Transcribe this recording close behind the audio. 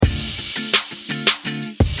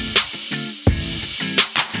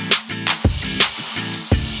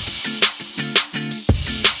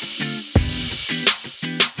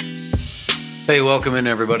Hey, welcome in,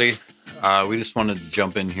 everybody. We just wanted to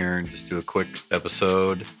jump in here and just do a quick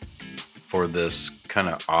episode for this kind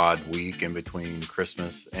of odd week in between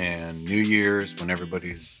Christmas and New Year's when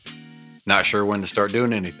everybody's not sure when to start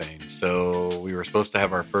doing anything. So we were supposed to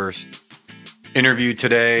have our first interview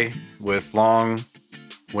today with Long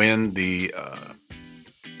Win, the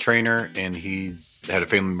trainer, and he's had a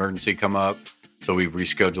family emergency come up. So we've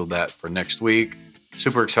rescheduled that for next week.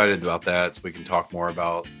 Super excited about that, so we can talk more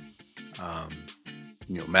about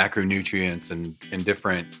macronutrients and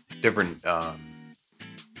different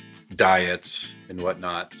diets and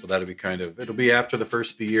whatnot. So that'll be it'll be after the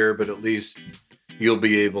first of the year, but at least you'll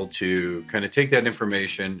be able to kind of take that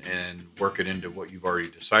information and work it into what you've already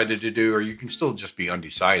decided to do, or you can still just be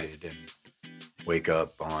undecided and wake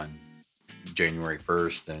up on January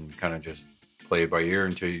 1st and kind of just play it by ear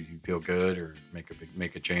until you feel good or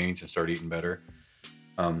make a change and start eating better.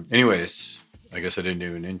 Anyways, I guess I didn't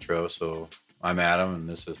do an intro, so I'm Adam, and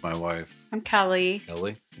this is my wife. I'm Kelly.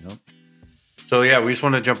 Yep. So yeah, we just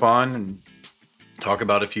want to jump on and talk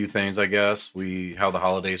about a few things, I guess. How the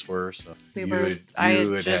holidays were. So you had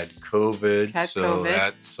COVID,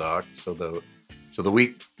 that sucked. So the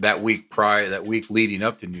week leading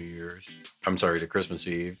up to New Year's, to Christmas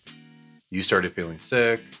Eve, you started feeling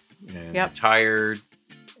sick and tired,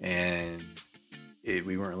 and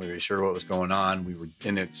we weren't really sure what was going on.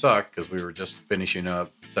 And it sucked because we were just finishing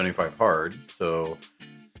up 75 hard. So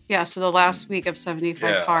the last week of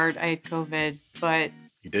 75 hard, I had COVID, but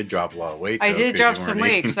you did drop a lot of weight. I did drop some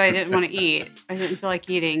weight because I didn't want to eat. I didn't feel like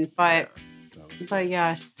eating, but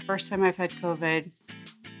yes, the first time I've had COVID.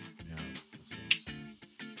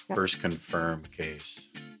 Yeah, first confirmed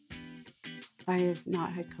case. I have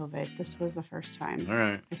not had COVID. This was the first time. All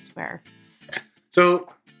right, I swear. So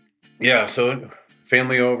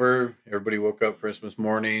family over. Everybody woke up Christmas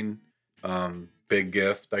morning. Big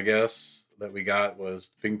gift, I guess, that we got was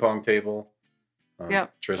the ping pong table.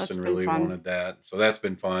 Tristan really wanted that. So that's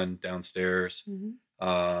been fun downstairs.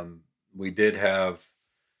 Mm-hmm. We did have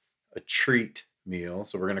a treat meal.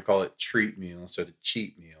 So we're going to call it treat meal instead of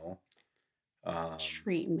cheat meal.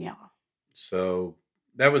 Treat meal. So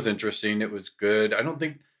that was interesting. It was good.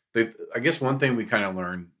 I guess one thing we kind of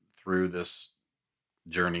learned through this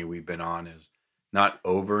journey we've been on is not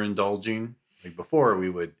overindulging. Like before, we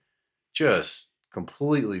would just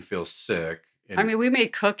completely feel sick. We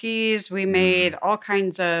made cookies. We made all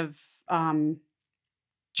kinds of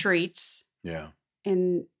treats. Yeah.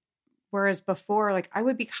 And whereas before, like I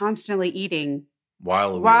would be constantly eating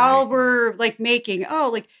while we're making.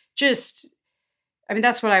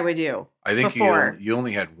 That's what I would do. I think before. You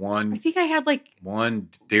only had one. I think I had one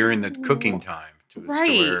during the cooking time. To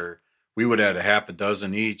where we would have half a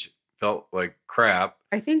dozen each. Felt like crap.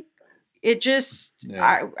 I think it just,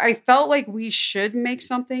 I felt like we should make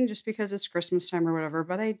something just because it's Christmas time or whatever.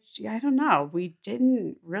 But I don't know. We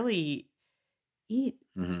didn't really eat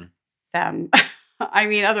them.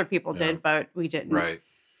 Other people did, but we didn't. Right.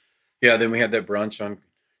 Yeah. Then we had that brunch on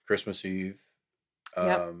Christmas Eve.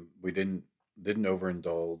 We didn't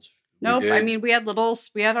overindulge. Nope.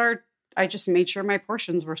 I just made sure my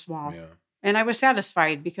portions were small. Yeah. And I was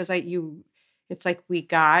satisfied because it's like we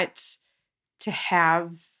got to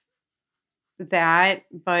have that,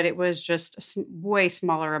 but it was just a way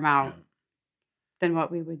smaller amount than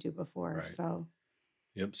what we would do before. Right. So,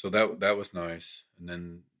 yep. So that was nice. And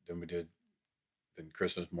then we did. Then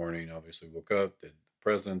Christmas morning, obviously woke up, did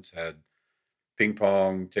presents, had ping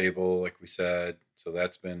pong table, like we said. So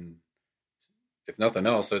that's been, if nothing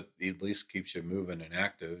else, that at least keeps you moving and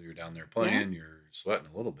active. You're down there playing. You're sweating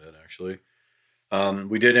a little bit, actually.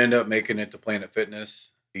 We did end up making it to Planet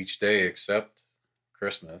Fitness each day except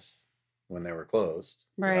Christmas when they were closed.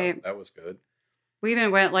 Right. So that was good. We even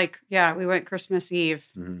went we went Christmas Eve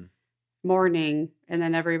morning, and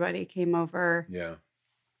then everybody came over. Yeah.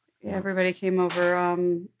 Everybody came over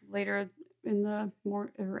later in the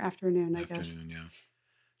afternoon, I guess. Yeah.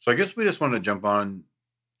 So I guess we just want to jump on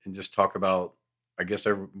and just talk about, I guess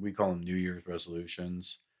we call them New Year's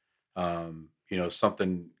resolutions.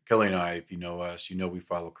 Something, Kelly and I, if you know us, we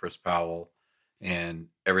follow Chris Powell and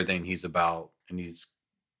everything he's about. And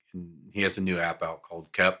he has a new app out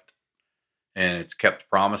called Kept, and it's Kept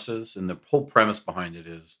Promises. And the whole premise behind it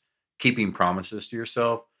is keeping promises to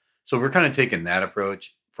yourself. So we're kind of taking that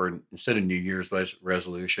approach for instead of New Year's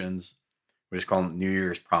resolutions, we just call them New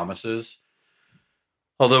Year's promises.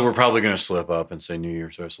 Although we're probably going to slip up and say New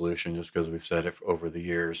Year's resolution just because we've said it over the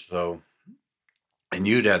years. So, and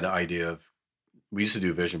you'd had the idea of, we used to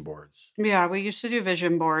do vision boards. Yeah, we used to do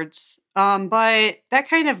vision boards. But that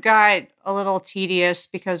kind of got a little tedious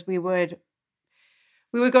because we would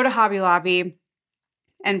go to Hobby Lobby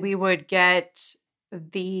and we would get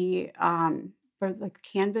the like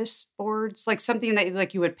canvas boards, like something that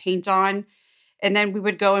like you would paint on. And then we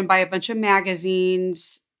would go and buy a bunch of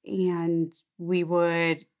magazines, and we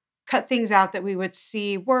would cut things out that we would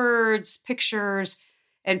see, words, pictures,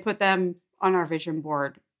 and put them on our vision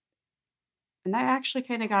board. And that actually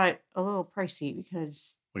kind of got a little pricey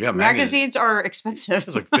because magazines are expensive.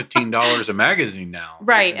 It's like $15 a magazine now.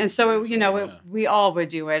 Right. And so, we all would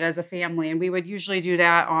do it as a family. And we would usually do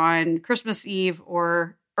that on Christmas Eve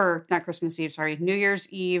or not Christmas Eve, sorry, New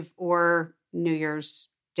Year's Eve or New Year's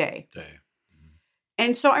Day.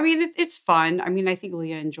 And so, I mean, it's fun. I mean, I think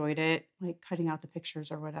Leah enjoyed it, like cutting out the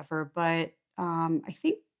pictures or whatever. But I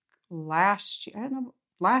think last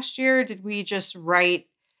year, did we just write?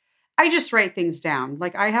 I just write things down.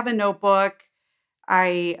 Like I have a notebook.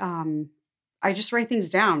 I just write things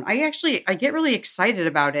down. I get really excited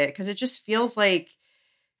about it because it just feels like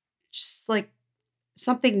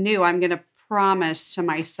something new I'm going to promise to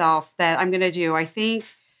myself that I'm going to do. I think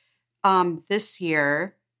this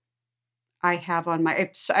year I've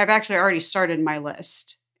actually already started my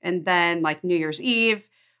list. And then like New Year's Eve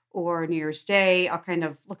or New Year's Day, I'll kind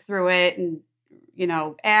of look through it and,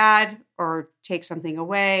 add or take something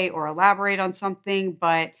away or elaborate on something.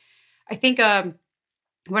 But I think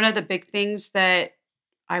one of the big things that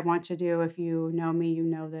I want to do, if you know me, you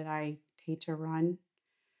know that I hate to run.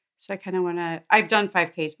 So I kind of want to, I've done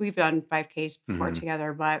 5Ks. We've done 5Ks before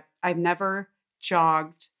together, but I've never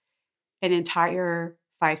jogged an entire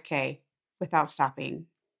 5K without stopping.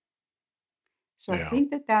 So I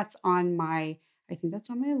think that's on my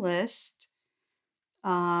list.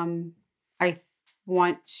 I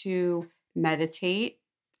want to meditate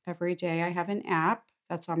every day. I have an app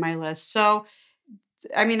that's on my list. So,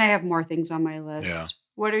 I mean, I have more things on my list.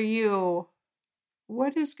 Yeah.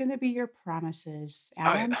 What is going to be your promises,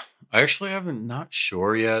 Adam? I actually haven't, not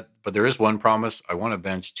sure yet, but there is one promise. I want to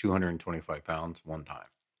bench 225 pounds one time.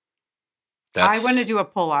 I want to do a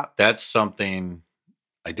pull-up. That's something.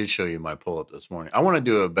 I did show you my pull-up this morning. I want to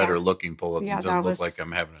do a better looking pull-up. Yeah, it doesn't look like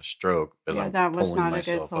I'm having a stroke. That was not a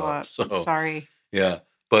good pull-up. So, sorry. Yeah,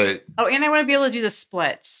 but... Oh, and I want to be able to do the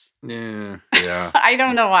splits. Yeah. I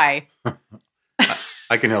don't know why.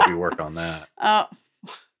 I can help you work on that.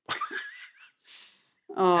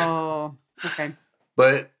 Oh, okay.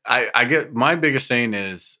 But I get, my biggest thing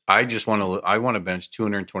is I want to bench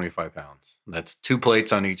 225 pounds. That's 2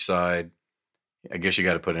 plates on each side. I guess you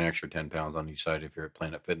got to put an extra 10 pounds on each side if you're at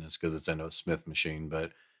Planet Fitness because it's in a Smith machine.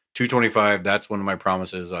 But 225, that's one of my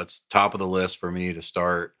promises. That's top of the list for me to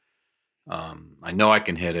start. I know I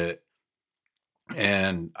can hit it.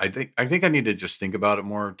 And I think I need to just think about it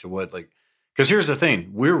more to what, like, because here's the thing.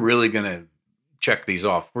 We're really going to check these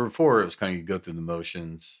off. Before it was kind of you go through the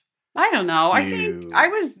motions. I don't know. I think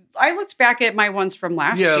I looked back at my ones from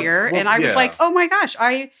last year and I was like, oh my gosh,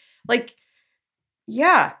 I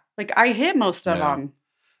hit most of them.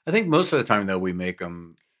 I think most of the time though, we make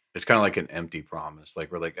them, it's kind of like an empty promise.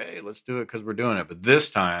 Like we're like, hey, let's do it because we're doing it. But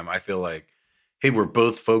this time I feel like, hey, we're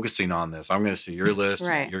both focusing on this. I'm going to see your list.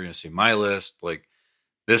 Right. You're going to see my list. Like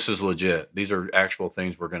this is legit. These are actual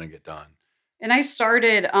things we're going to get done. And I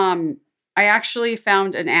started, I actually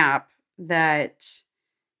found an app that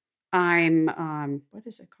what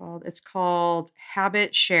is it called? It's called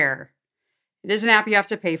Habit Share. It is an app you have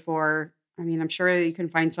to pay for. I mean, I'm sure you can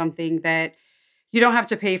find something that you don't have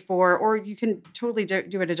to pay for, or you can totally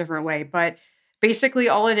do it a different way. But basically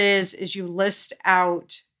all it is you list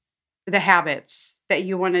out the habits that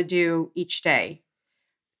you want to do each day.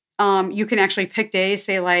 You can actually pick days,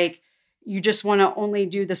 say like, you just want to only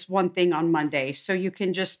do this one thing on Monday. So you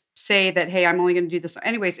can just say that, hey, I'm only going to do this.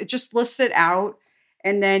 Anyways, it just lists it out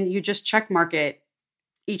and then you just check mark it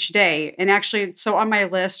each day. And actually, so on my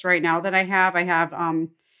list right now that I have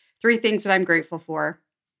 3 things that I'm grateful for.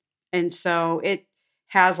 And so it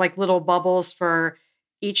has like little bubbles for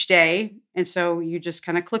each day. And so you just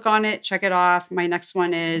kind of click on it, check it off. My next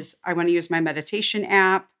one is I want to use my meditation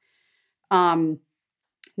app.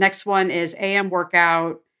 Next one is AM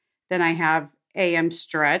workout. Then I have AM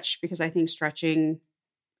stretch because I think stretching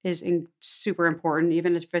is super important,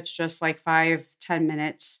 even if it's just like 5-10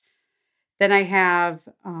 minutes. Then I have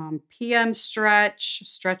PM stretch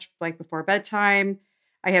like before bedtime.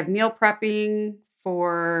 I have meal prepping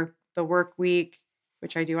for the work week,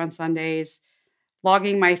 which I do on Sundays.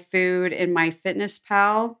 Logging my food in my Fitness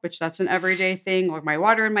Pal, which that's an everyday thing. Log my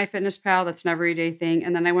water in my Fitness Pal, that's an everyday thing.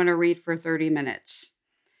 And then I want to read for 30 minutes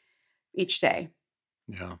each day.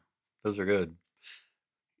 Yeah. Those are good.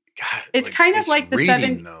 God, it's like, kind of like the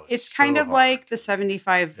 7. It's kind of hard. Like the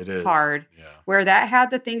 75 hard, where that had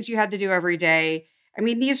the things you had to do every day. I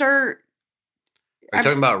mean, these are. Are you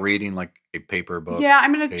talking about reading like a paper book? Yeah,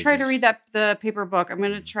 I'm going to try to read the paper book. I'm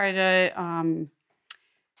going to try to,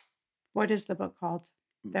 what is the book called?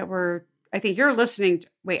 I think you're listening to,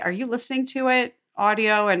 wait, are you listening to it?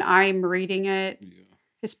 Audio and I'm reading it. Yeah.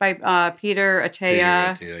 It's by Peter Attia.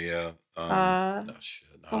 Yeah. Shit.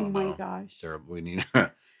 I don't know. Gosh. Terrible. We need...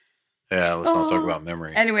 Yeah, let's not talk about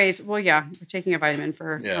memory. Anyways, well, yeah, we're taking a vitamin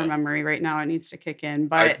for memory right now. It needs to kick in.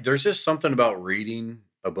 But there's just something about reading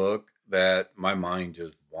a book that my mind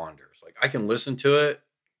just wanders. Like I can listen to it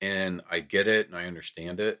and I get it and I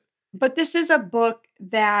understand it. But this is a book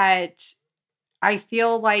that I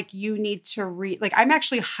feel like you need to read. Like I'm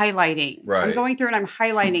actually highlighting. Right. I'm going through and I'm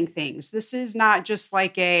highlighting things. This is not just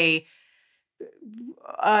like a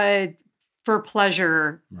for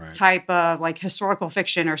pleasure type of like historical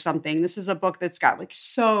fiction or something. This is a book that's got like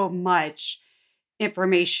so much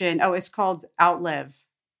information. Oh, it's called Outlive,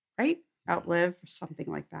 right? Outlive, something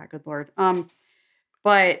like that. Good Lord.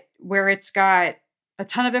 But where it's got a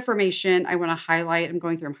ton of information, I want to highlight. I'm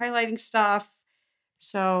going through, I'm highlighting stuff.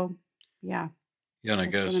 So yeah. Yeah, and I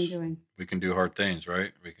guess we can do hard things,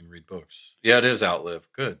 right? We can read books. Yeah, it is Outlive.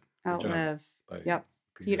 Good. Outlive. Yep.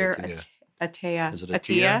 Peter Attia. Is it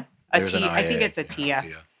Attia? I think it's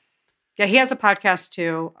Attia. Yeah, he has a podcast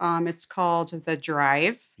too. It's called The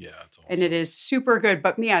Drive. Yeah, it's awesome. And it is super good.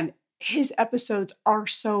 But man, his episodes are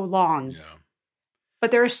so long. Yeah.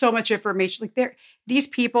 But there is so much information. Like these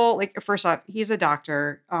people, like first off, he's a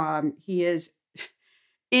doctor. He is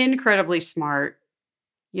incredibly smart.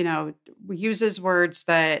 You know, uses words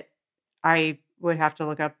that I would have to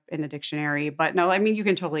look up in a dictionary. But no, I mean, you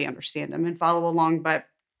can totally understand him and follow along. But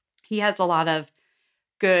he has a lot of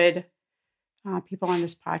good people on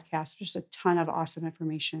this podcast. Just a ton of awesome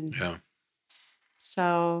information. Yeah.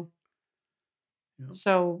 So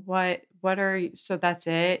what are you? So that's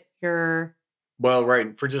it. Well,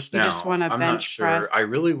 right. For just now, you just want to bench press. I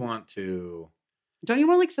really want to. Don't you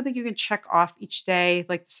want like something you can check off each day,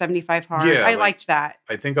 like the 75 hard? Yeah, I liked that.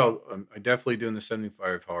 I think I'm definitely doing the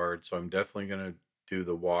 75 hard. So I'm definitely going to do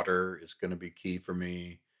the water. It's going to be key for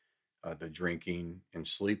me. The drinking and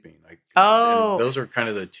sleeping. And those are kind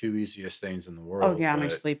of the two easiest things in the world. Oh yeah, my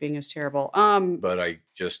sleeping is terrible. But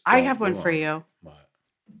I have one for you. What?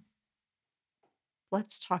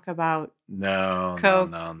 Let's talk about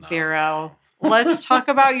Coke Zero. Let's talk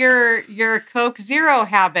about your Coke Zero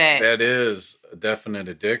habit. That is a definite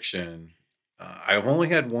addiction. I've only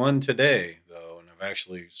had one today though, and I'm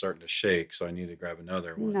actually starting to shake, so I need to grab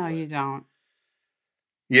another one. No, you don't.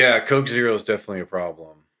 Yeah, Coke Zero is definitely a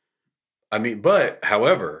problem. I mean,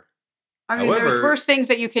 however, there's worse things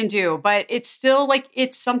that you can do, but it's still like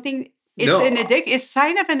it's something. It's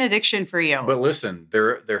sign of an addiction for you. But listen,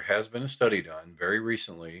 there has been a study done very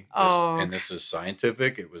recently, and this is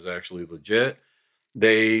scientific. It was actually legit.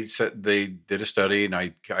 They did a study, and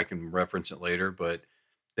I can reference it later. But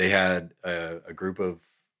they had a group of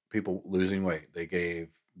people losing weight. They gave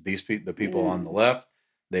the people on the left,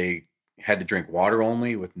 they had to drink water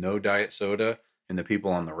only with no diet soda. And the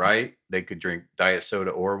people on the right, they could drink diet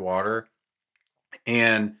soda or water.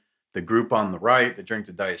 And the group on the right that drank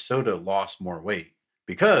the diet soda lost more weight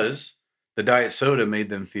because the diet soda made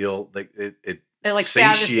them feel like it like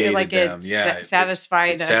satiated them. Yeah,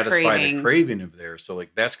 satisfied a craving of theirs. So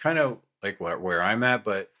like that's kind of like where I'm at,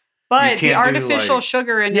 but the artificial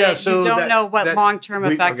sugar in it, so you don't know what long-term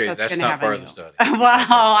effects that's going to have on you. That's not part of the study.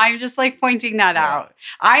 Well, I'm just like pointing that out.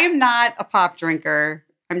 I am not a pop drinker.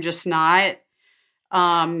 I'm just not.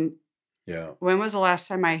 Yeah. When was the last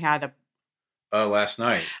time I had last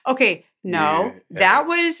night. Okay. No, that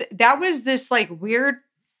was this like weird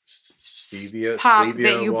stevia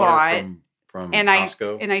that you bought from and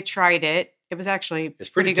Costco. I tried it. It was actually it's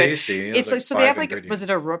pretty good. Tasty. It's like so they have like, was it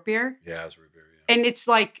a root beer? Yeah, it's root beer. Yeah. And it's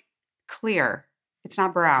like clear. It's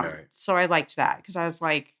not brown. Right. So I liked that because I was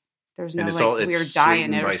like, there's no weird dye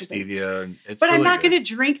in it or something. Stevia, and but really I'm not going to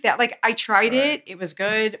drink that. Like I tried it. It was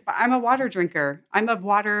good. But I'm a water drinker.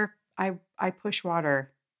 I push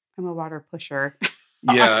water. I'm a water pusher.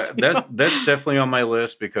 Yeah, that's definitely on my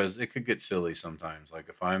list because it could get silly sometimes. Like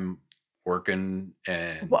if I'm working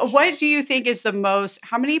and... What do you think is the most...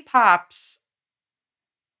 How many pops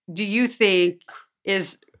do you think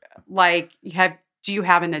is like... Do you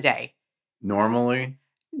have in a day? Normally?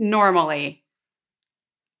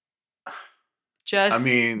 Just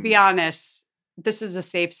be honest. This is a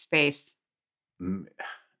safe space.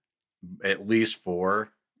 At least 4.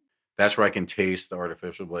 That's where I can taste the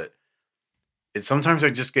artificial, but sometimes I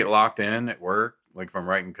just get locked in at work, like if I'm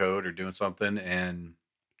writing code or doing something, and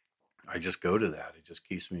I just go to that. It just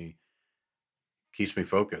keeps me keeps me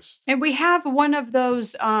focused. And we have one of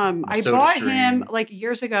those. I bought Stream. him like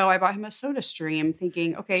years ago. I bought him a Soda Stream,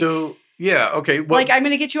 thinking, okay, so yeah, okay, like I'm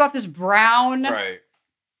going to get you off this brown, right?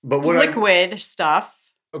 But what liquid stuff.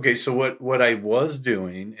 Okay, so what I was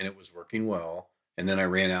doing, and it was working well, and then I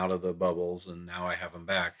ran out of the bubbles, and now I have them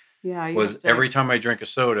back. Yeah, was every time I drink a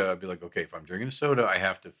soda, I'd be like, okay, if I'm drinking a soda, I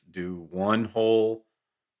have to do one whole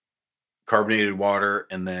carbonated water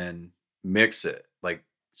and then mix it. Like,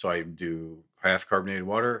 so I do half carbonated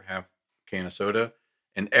water, half can of soda.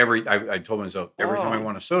 And I told myself, every time I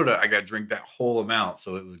want a soda, I got to drink that whole amount.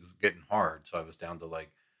 So it was getting hard. So I was down to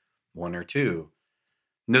like 1 or 2.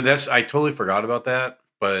 No, I totally forgot about that.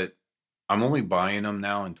 But I'm only buying them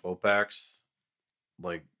now in 12 packs.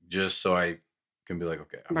 Like, just so I can be like,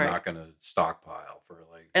 okay, I'm not going to stockpile for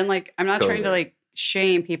like. And like, I'm not trying to like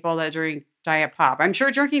shame people that drink Diet Pop. I'm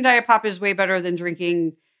sure drinking Diet Pop is way better than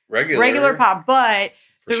drinking regular pop. But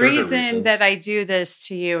the reason that I do this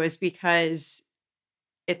to you is because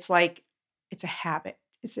it's like, it's a habit.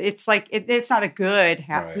 It's like, it's not a good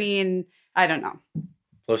habit. Right. I mean, I don't know.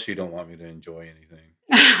 Plus, you don't want me to enjoy anything.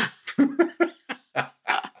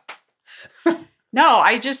 No,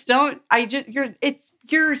 I just don't.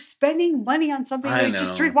 You're spending money on something. Like,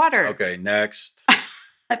 just drink water. Okay, next.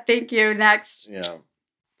 Thank you. Next. Yeah.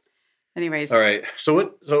 Anyways. All right.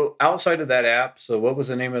 So outside of that app, so what was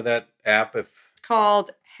the name of that app? It's called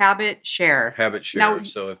Habit Share. Habit Share.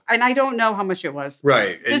 Now, and I don't know how much it was.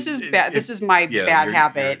 Right. This is bad. This is my bad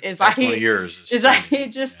habit. That's one of yours. I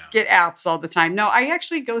just get apps all the time. No, I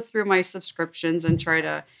actually go through my subscriptions and try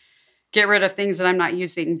to get rid of things that I'm not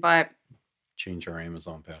using, but. Change our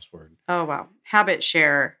Amazon password. Oh, wow. Habit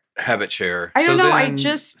Share. Habit Share. I don't know. I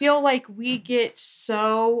just feel like we get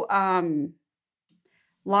so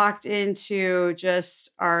locked into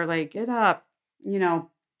just our like, get up,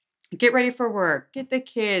 get ready for work, get the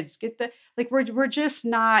kids, we're just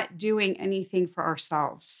not doing anything for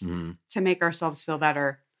ourselves to make ourselves feel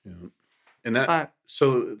better. Yeah. And that,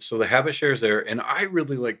 so the Habit Share is there. And I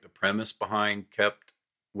really like the premise behind Kept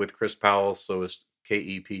with Chris Powell. So it's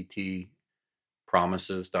KEPT.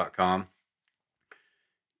 Promises.com.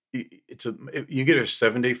 You get a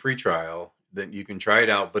 7-day free trial. Then you can try it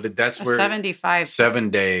out, but that's where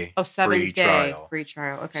 7-day free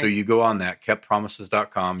trial. Okay. So you go on that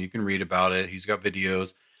keptpromises.com. You can read about it. He's got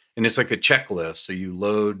videos, and it's like a checklist. So you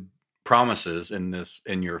load promises in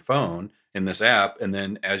your phone in this app, and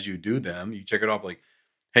then as you do them, you check it off. Like,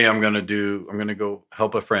 hey, I'm gonna go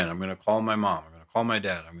help a friend. I'm gonna call my mom. I'm gonna call my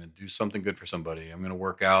dad. I'm gonna do something good for somebody. I'm gonna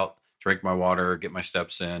work out. Drink my water, get my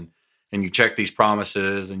steps in, and you check these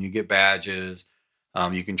promises, and you get badges.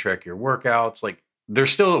 You can track your workouts. Like there's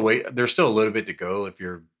still a little bit to go if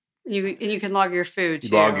you're. You can log your food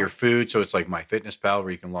too. Log your food, so it's like MyFitnessPal where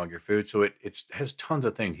you can log your food. So it has tons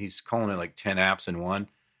of things. He's calling it like 10 apps in one.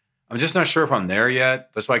 I'm just not sure if I'm there yet.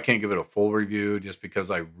 That's why I can't give it a full review, just because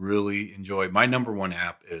I really enjoy. My number one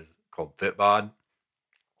app is called Fitbod.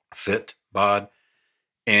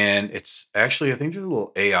 And it's actually, I think there's a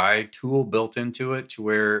little AI tool built into it to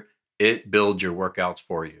where it builds your workouts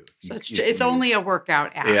for you. So it's only a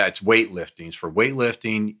workout app. Yeah, it's weightlifting. It's for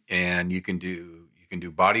weightlifting, and you can do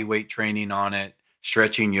body weight training on it,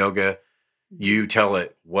 stretching, yoga. You tell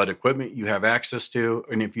it what equipment you have access to,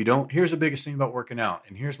 and if you don't, here's the biggest thing about working out,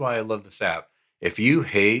 and here's why I love this app. If you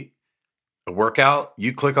hate a workout,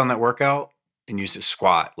 you click on that workout and you just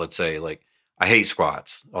squat. Let's say, like, I hate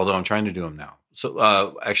squats, although I'm trying to do them now.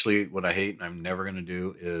 So actually what I hate and I'm never going to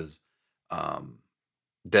do is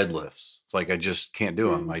deadlifts. It's like I just can't do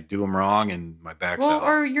them. I do them wrong and my back's out.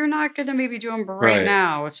 Or you're not going to maybe do them right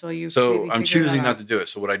now until you. So I'm choosing not to do it.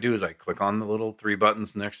 So what I do is I click on the little 3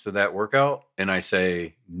 buttons next to that workout and I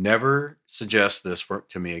say, never suggest this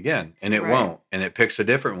to me again. And it won't. And it picks a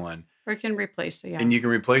different one. Or you can replace it. Yeah. And you can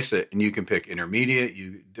replace it and you can pick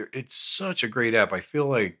intermediate. It's such a great app. I feel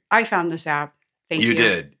like. I found this app. Thank you. You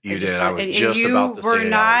did. I was just about to say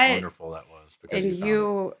how wonderful that was.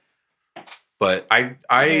 But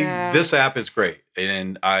this app is great,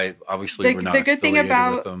 and I obviously we're not affiliated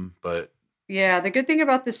with them. But yeah, the good thing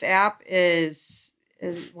about this app is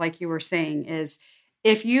like you were saying, is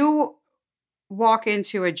if you walk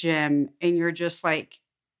into a gym and you're just like,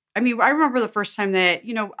 I mean, I remember the first time that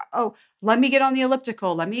let me get on the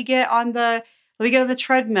elliptical, let me get on the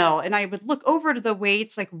treadmill. And I would look over to the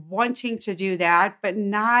weights, like wanting to do that, but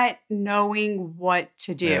not knowing what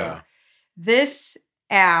to do. Yeah. This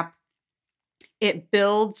app, it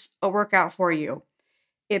builds a workout for you.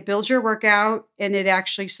 It builds your workout, and it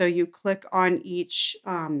actually, so you click on each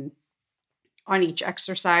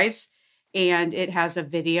exercise, and it has a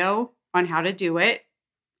video on how to do it.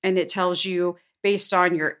 And it tells you based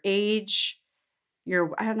on your age,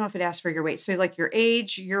 I don't know if it asks for your weight. So like your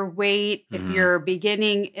age, your weight, Mm-hmm. if you're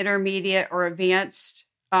beginning, intermediate, or advanced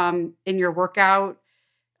in your workout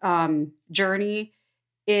journey,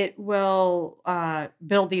 it will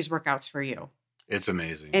build these workouts for you. It's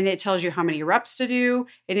amazing. And it tells you how many reps to do.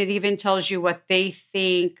 And it even tells you what they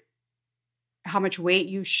think, how much weight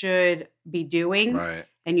you should be doing. Right.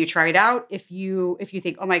 And you try it out. If you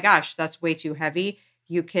think, oh my gosh, that's way too heavy,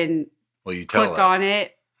 you can click on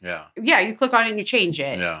it. Yeah. Yeah, you click on it and you change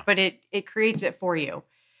it. Yeah. But it creates it for you.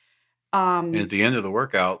 And at the end of the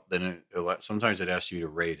workout, then sometimes it asks you to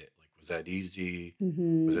rate it. Like, was that easy?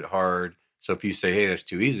 Mm-hmm. Was it hard? So if you say, hey, that's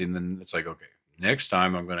too easy, and then it's like, okay, next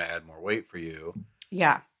time I'm going to add more weight for you.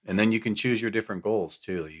 Yeah. And then you can choose your different goals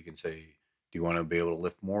too. You can say, do you want to be able to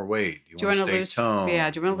lift more weight? Do you want to lose toned? Yeah.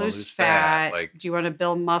 Do you want to lose fat? Like, do you want to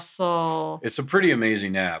build muscle? It's a pretty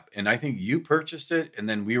amazing app. And I think you purchased it and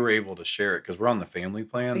then we were able to share it because we're on the family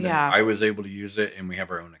plan. Yeah. I was able to use it and we have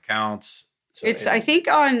our own accounts. So I think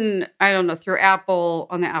on, I don't know, through Apple,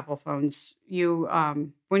 on the Apple phones, you,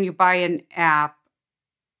 when you buy an app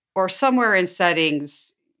or somewhere in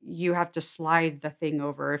settings, you have to slide the thing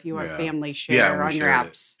over if you want family share on your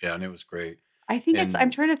apps. Yeah, and it was great. I think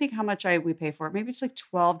I'm trying to think how much we pay for it. Maybe it's like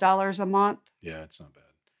 $12 a month. Yeah, it's not bad.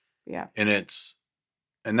 Yeah. And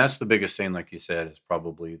that's the biggest thing, like you said, is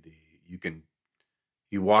probably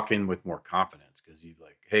you walk in with more confidence because you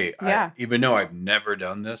like, hey, even though I've never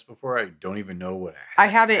done this before, I don't even know what I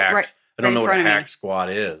don't know what a hack squat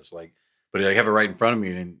is. Like, but I have it right in front of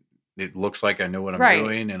me and it looks like I know what I'm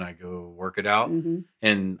doing and I go work it out. Mm-hmm.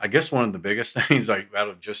 And I guess one of the biggest things like out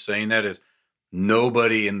of just saying that is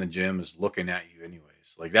nobody in the gym is looking at you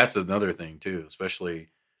anyways. Like that's another thing too, especially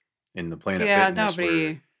in the Planet Fitness.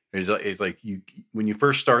 Nobody. It's like when you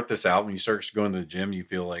first start this out, when you start going to the gym, you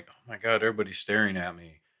feel like, oh my God, everybody's staring at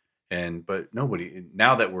me. But nobody,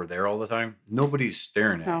 now that we're there all the time, nobody's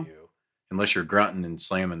staring at you unless you're grunting and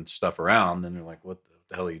slamming stuff around. Then they're like, what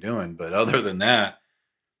the hell are you doing? But other than that,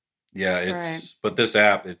 but this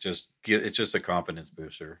app, it's just a confidence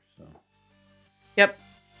booster. So. Yep.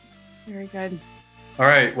 Very good. All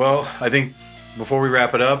right. Well, I think before we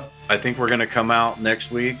wrap it up, I think we're going to come out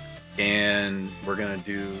next week and we're going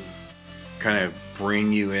to kind of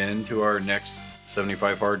bring you into our next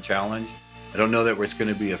 75 hard challenge. I don't know that it's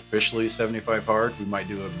going to be officially 75 hard. We might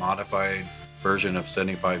do a modified version of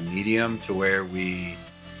 75 medium to where we,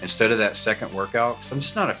 instead of that second workout, because I'm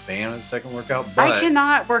just not a fan of the second workout. But I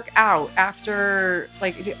cannot work out after,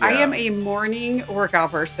 I am a morning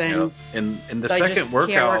workout person. Yeah. And the so second I just workout.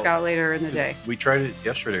 Can't work out later in the day. We tried it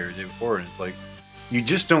yesterday or the day before, and it's like, you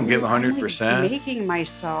just don't give 100%. I'm making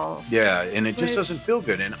myself. Yeah, and it just doesn't feel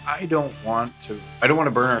good. And I don't want to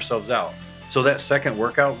burn ourselves out. So that second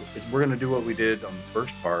workout, we're going to do what we did on the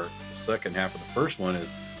first part. The second half of the first one is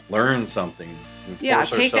learn something.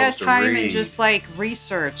 Take that time and just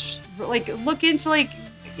research. Look into if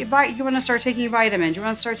you want to start taking vitamins, you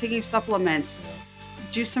want to start taking supplements,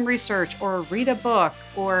 do some research or read a book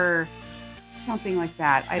or something like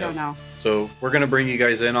that. I don't know. So we're going to bring you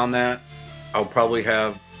guys in on that. I'll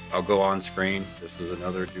go on screen. This is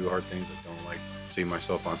another do hard things. I don't like seeing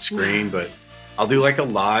myself on screen, but I'll do a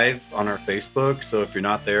live on our Facebook. So if you're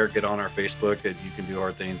not there, get on our Facebook and you can do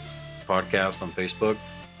Hard Things podcast on Facebook.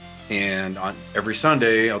 And on every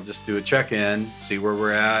Sunday, I'll just do a check-in, see where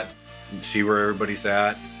we're at, see where everybody's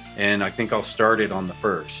at. And I think I'll start it on the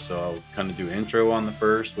 1st. So I'll kind of do intro on the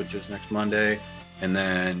 1st, which is next Monday. And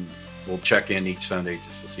then we'll check in each Sunday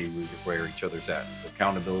just to see where each other's at.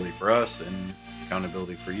 Accountability for us and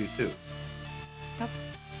accountability for you too. Yep.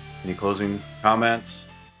 Any closing comments?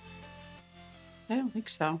 I don't think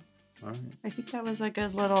so. All right. I think that was a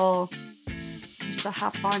good little, just to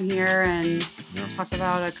hop on here and talk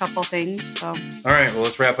about a couple things. So. All right. Well,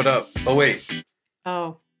 let's wrap it up. Oh, wait.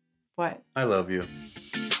 Oh, what? I love you.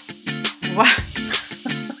 What?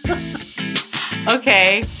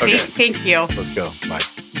 Okay. Thank you. Let's go. Bye.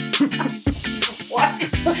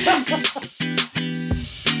 What?